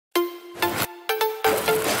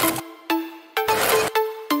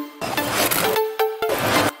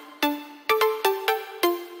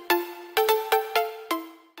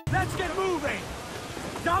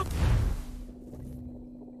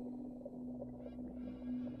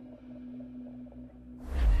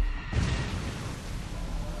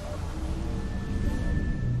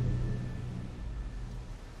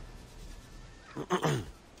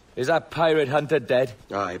Is that pirate hunter dead?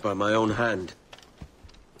 Aye, by my own hand.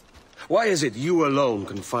 Why is it you alone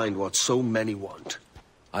can find what so many want?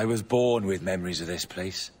 I was born with memories of this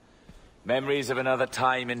place. Memories of another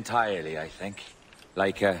time entirely, I think.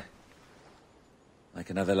 Like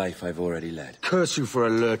another life I've already led. Curse you for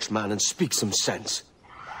a lurch, man, and speak some sense.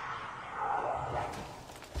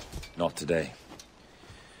 Not today.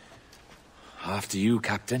 After you,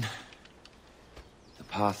 Captain. The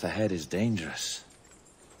path ahead is dangerous.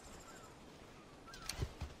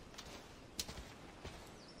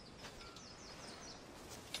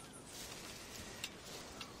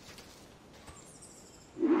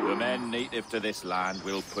 The men native to this land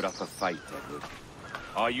will put up a fight, Edward.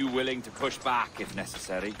 Are you willing to push back if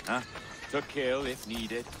necessary, huh? To kill if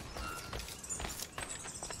needed?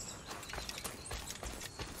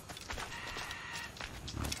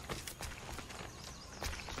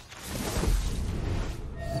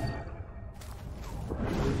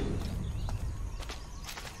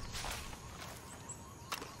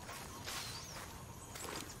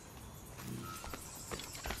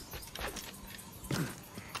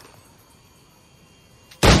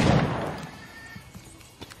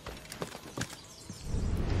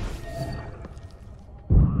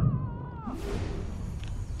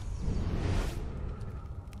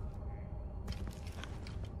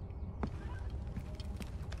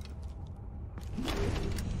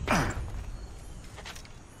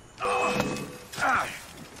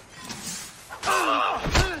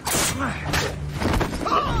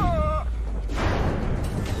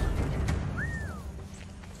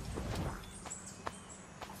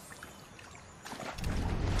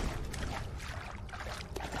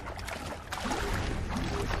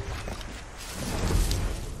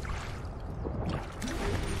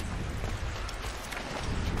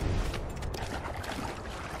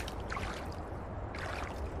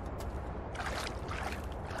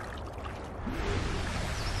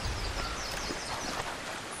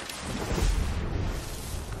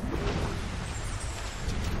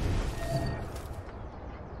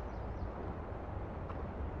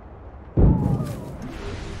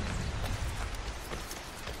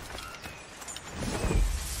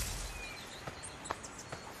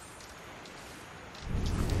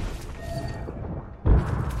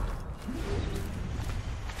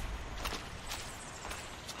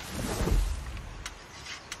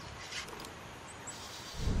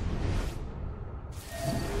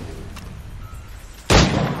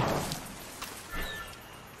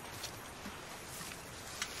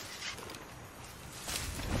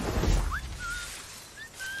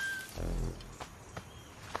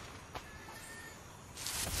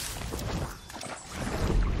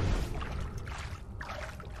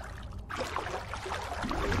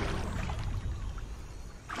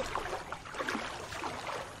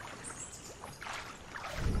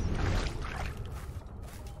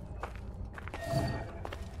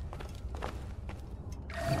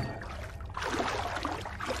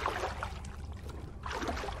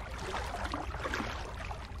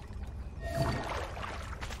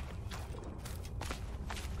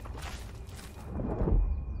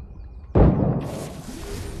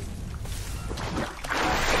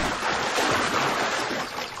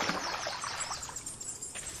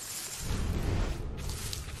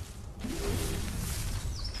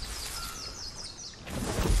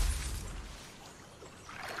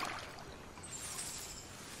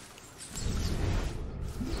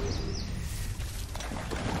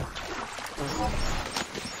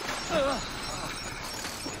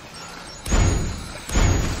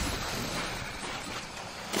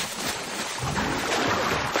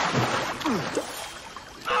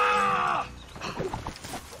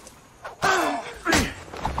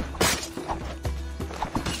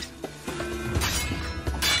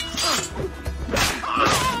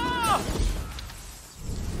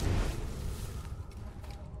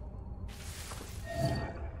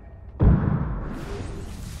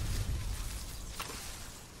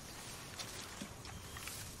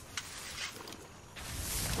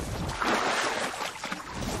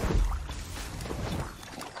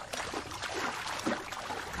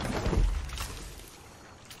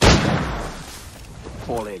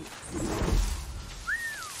 Fall in.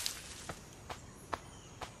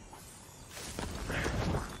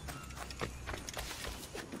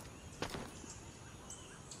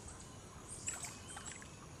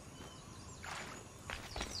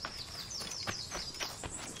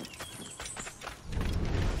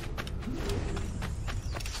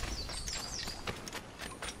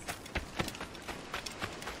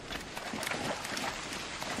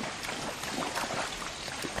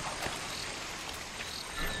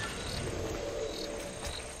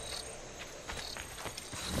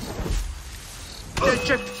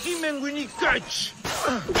 Check Imengwini catch.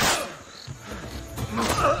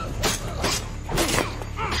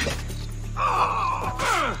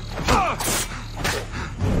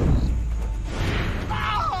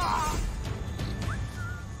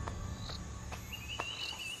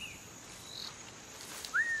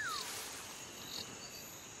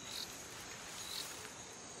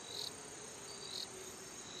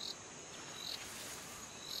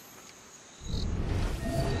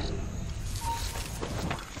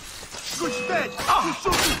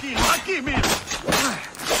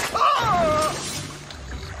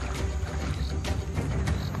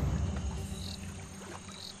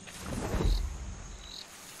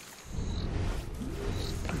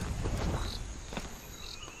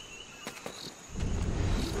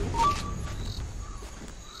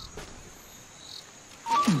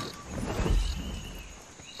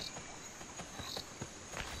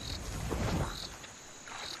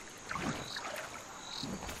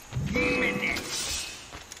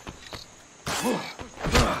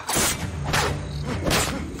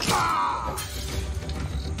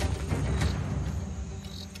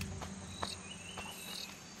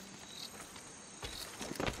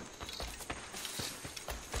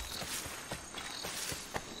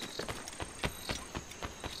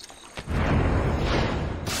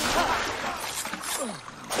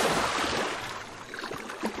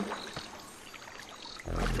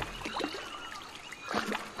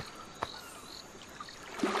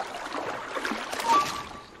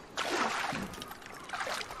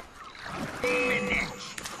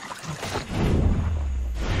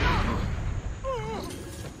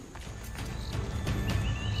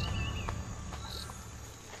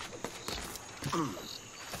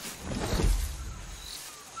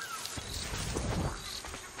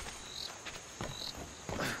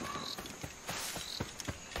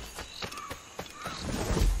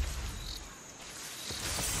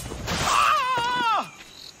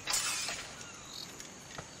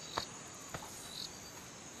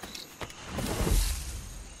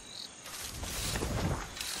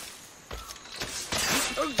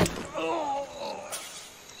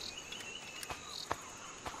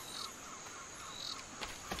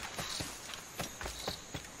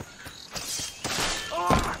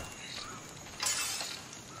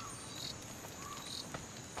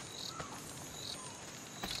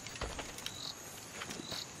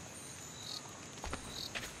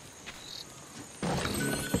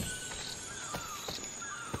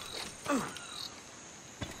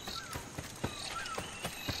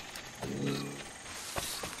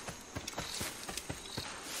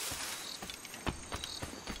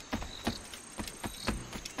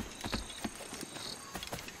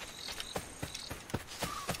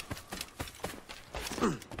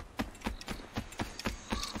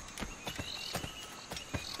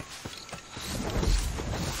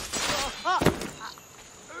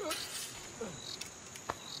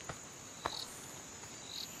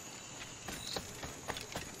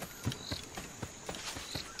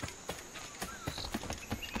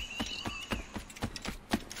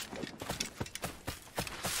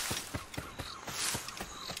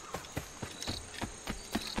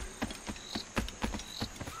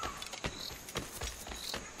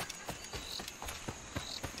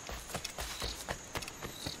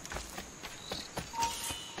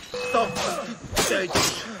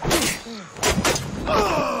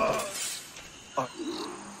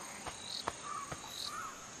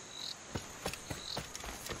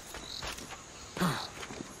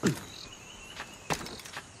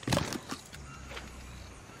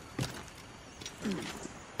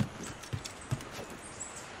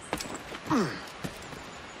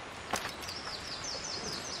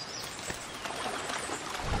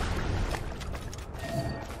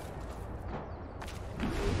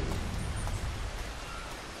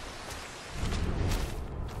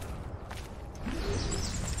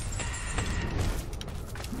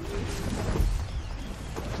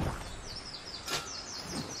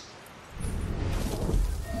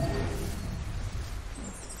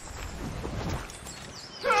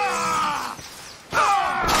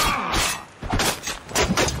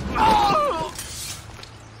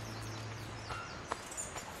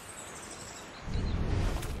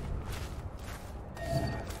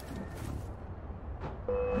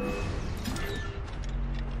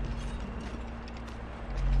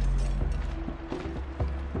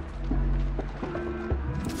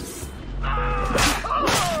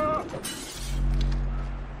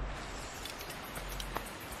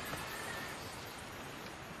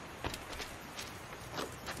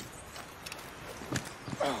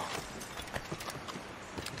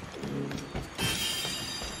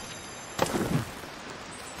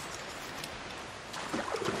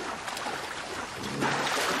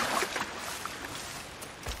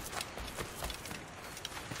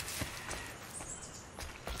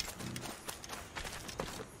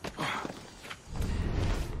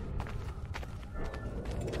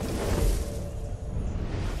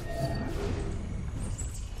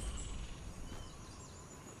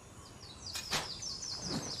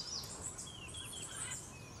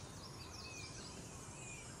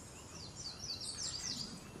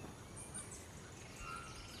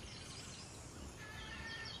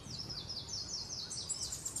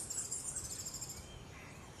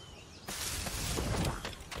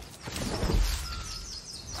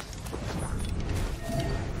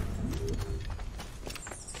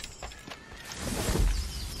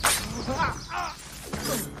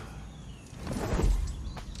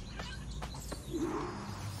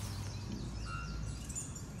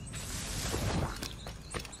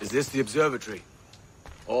 Is this the observatory?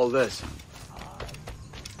 All this?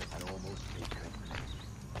 And almost taken.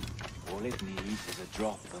 All it needs is a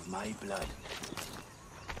drop of my blood.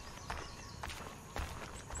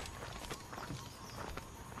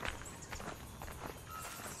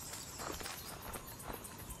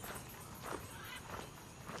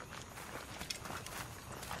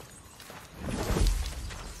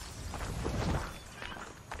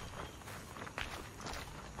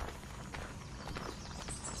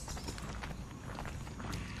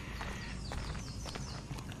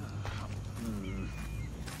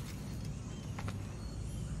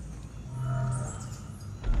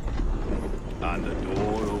 And the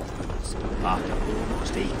door opens after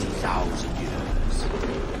almost 80,000 years.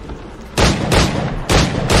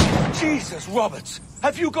 Jesus, Roberts!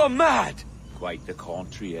 Have you gone mad? Quite the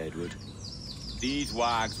contrary, Edward. These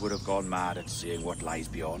wags would have gone mad at seeing what lies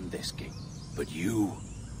beyond this gate. But you...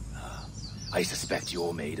 I suspect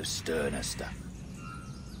you're made of sterner stuff.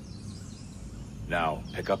 Now,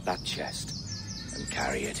 pick up that chest and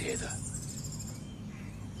carry it hither.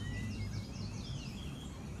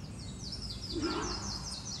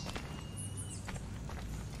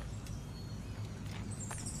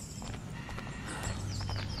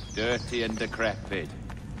 Dirty and decrepit.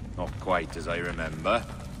 Not quite as I remember,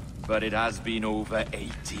 but it has been over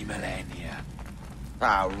 80 millennia.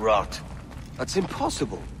 Ah, rot. That's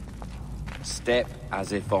impossible. Step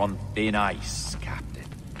as if on thin ice, Captain.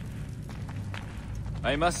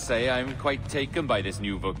 I must say I'm quite taken by this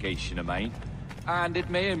new vocation of mine, and it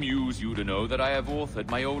may amuse you to know that I have authored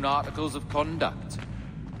my own articles of conduct.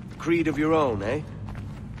 A creed of your own, eh?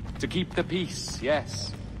 To keep the peace,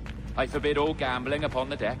 yes. I forbid all gambling upon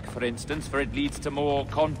the deck, for instance, for it leads to more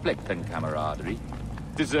conflict than camaraderie.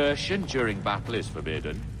 Desertion during battle is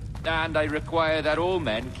forbidden. And I require that all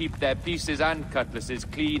men keep their pieces and cutlasses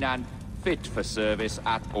clean and fit for service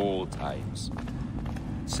at all times.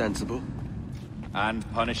 Sensible. And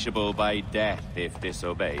punishable by death if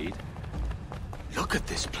disobeyed. Look at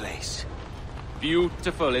this place.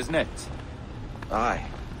 Beautiful, isn't it? Aye.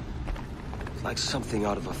 It's like something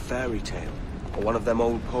out of a fairy tale. Or one of them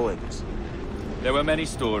old poems. There were many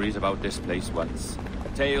stories about this place once.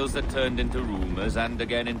 Tales that turned into rumors and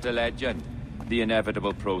again into legend. The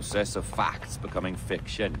inevitable process of facts becoming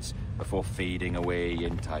fictions before fading away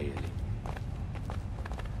entirely.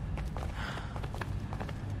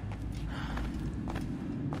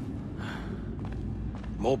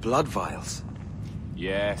 More blood vials.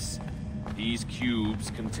 Yes. These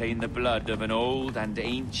cubes contain the blood of an old and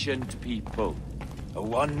ancient people. A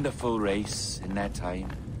wonderful race in their time.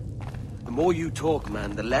 The more you talk,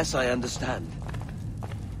 man, the less I understand.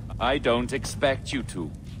 I don't expect you to.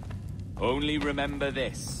 Only remember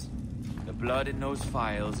this. The blood in those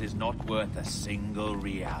files is not worth a single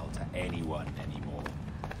real to anyone anymore.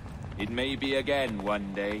 It may be again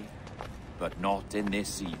one day, but not in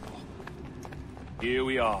this evil. Here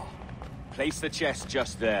we are. Place the chest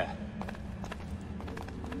just there.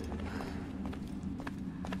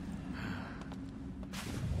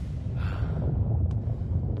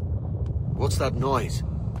 What's that noise?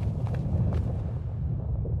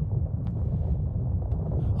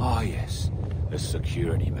 Ah, yes. A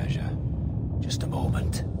security measure. Just a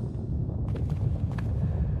moment.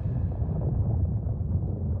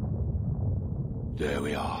 There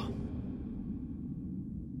we are.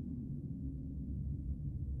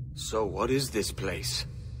 So what is this place?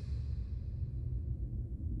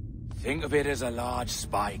 Think of it as a large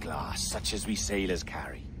spyglass, such as we sailors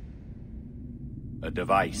carry. A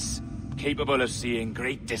device capable of seeing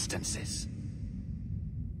great distances.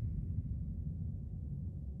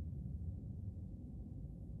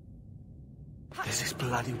 This is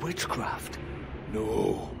bloody witchcraft.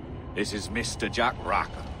 No, this is Mr. Jack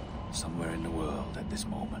Rackham, somewhere in the world at this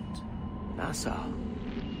moment. Nassau.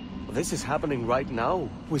 Well, this is happening right now.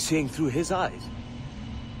 We're seeing through his eyes.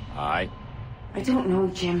 Aye. I don't know,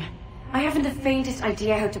 Jim. I haven't the faintest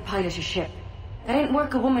idea how to pilot a ship. That ain't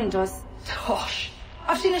work a woman does. Tosh.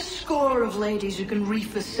 I've seen a score of ladies who can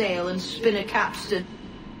reef a sail and spin a capstan.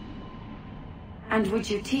 And would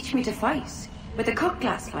you teach me to fight? With a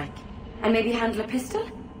cutlass, like? And maybe handle a pistol?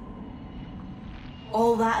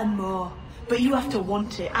 All that and more. But you have to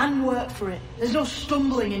want it and work for it. There's no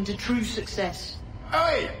stumbling into true success.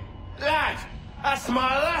 Hey, lad! That's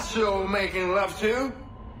my lass you're making love to.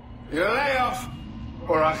 You lay off,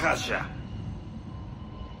 or I'll catch ya.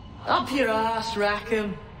 Up your ass,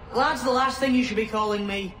 Rackham. Lad's the last thing you should be calling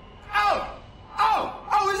me.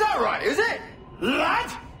 Oh, is that right, is it?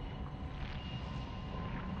 Lad?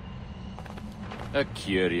 A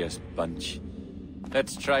curious bunch.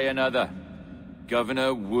 Let's try another.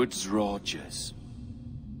 Governor Woods Rogers.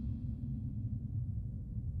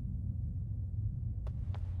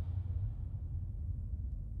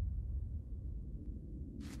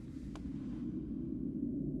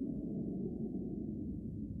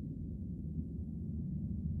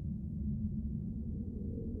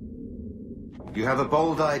 You have a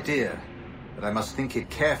bold idea, but I must think it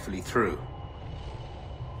carefully through.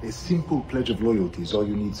 A simple pledge of loyalty is all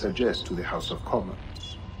you need suggest to the House of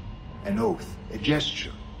Commons. An oath, a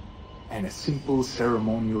gesture, and a simple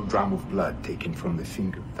ceremonial dram of blood taken from the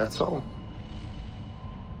finger. That's all.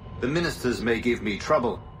 The ministers may give me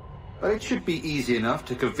trouble, but it should be easy enough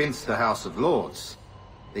to convince the House of Lords.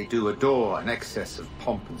 They do adore an excess of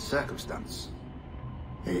pomp and circumstance.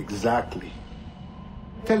 Exactly.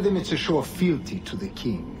 Tell them it's a show of fealty to the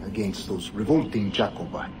king against those revolting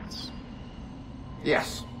Jacobites.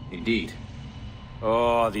 Yes, indeed.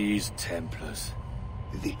 Oh, these Templars.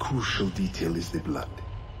 The crucial detail is the blood.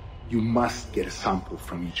 You must get a sample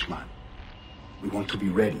from each man. We want to be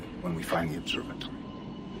ready when we find the observatory.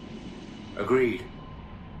 Agreed.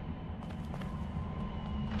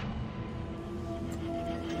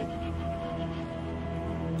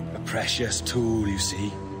 A precious tool, you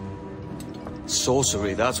see.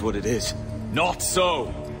 Sorcery, that's what it is. Not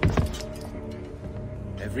so!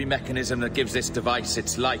 Every mechanism that gives this device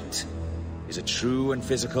its light is a true and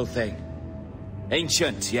physical thing.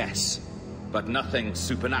 Ancient, yes, but nothing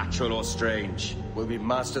supernatural or strange. We'll be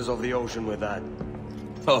masters of the ocean with that.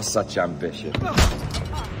 Oh, such ambition.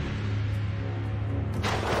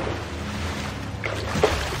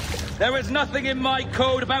 There is nothing in my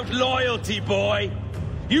code about loyalty, boy.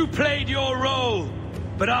 You played your role,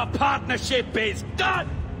 but our partnership is done!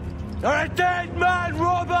 You're a dead man,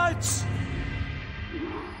 Roberts!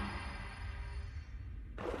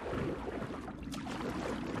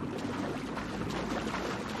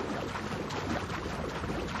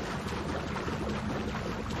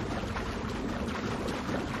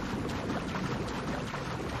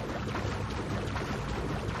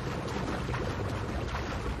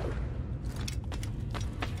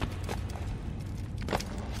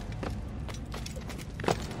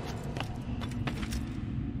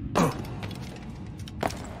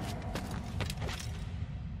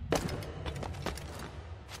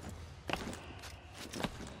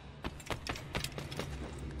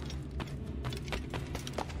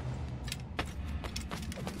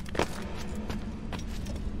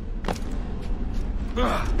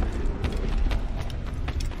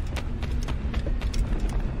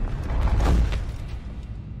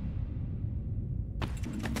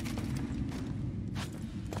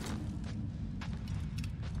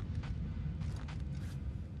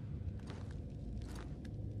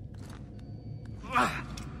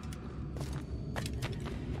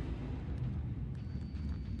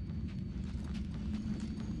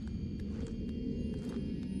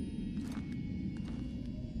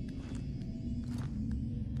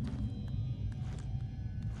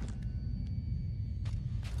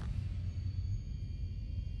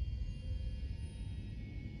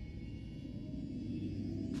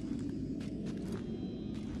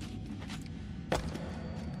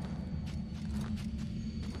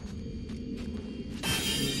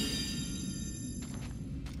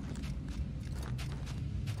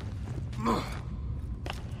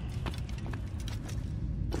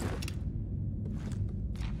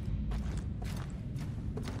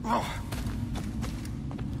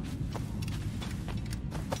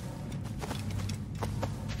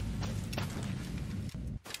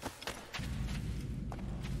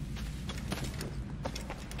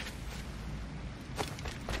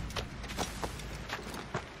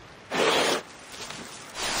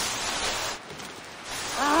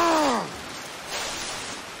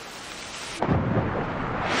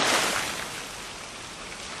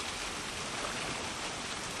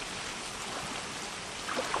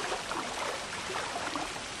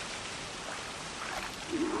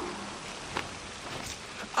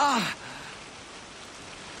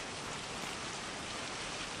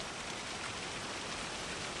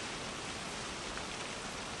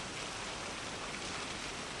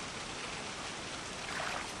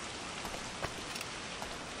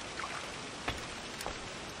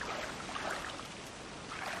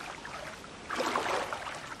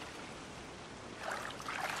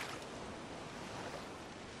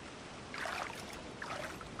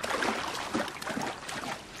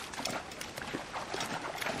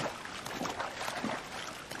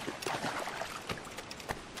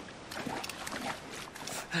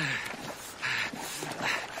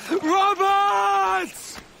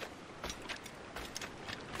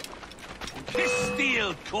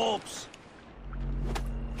 boiled corpse!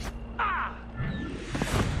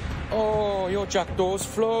 Oh, your jackdaw's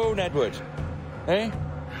flown, Edward. Eh?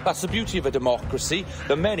 That's the beauty of a democracy.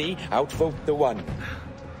 The many outvote the one.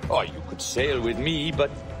 Oh, you could sail with me, but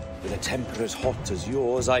with a temper as hot as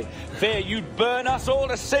yours, I fear you'd burn us all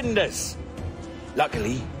to cinders.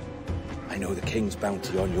 Luckily, I know the king's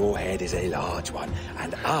bounty on your head is a large one,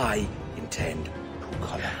 and I intend to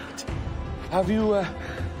collect. Have you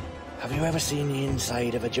ever seen the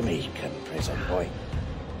inside of a Jamaican prison, boy?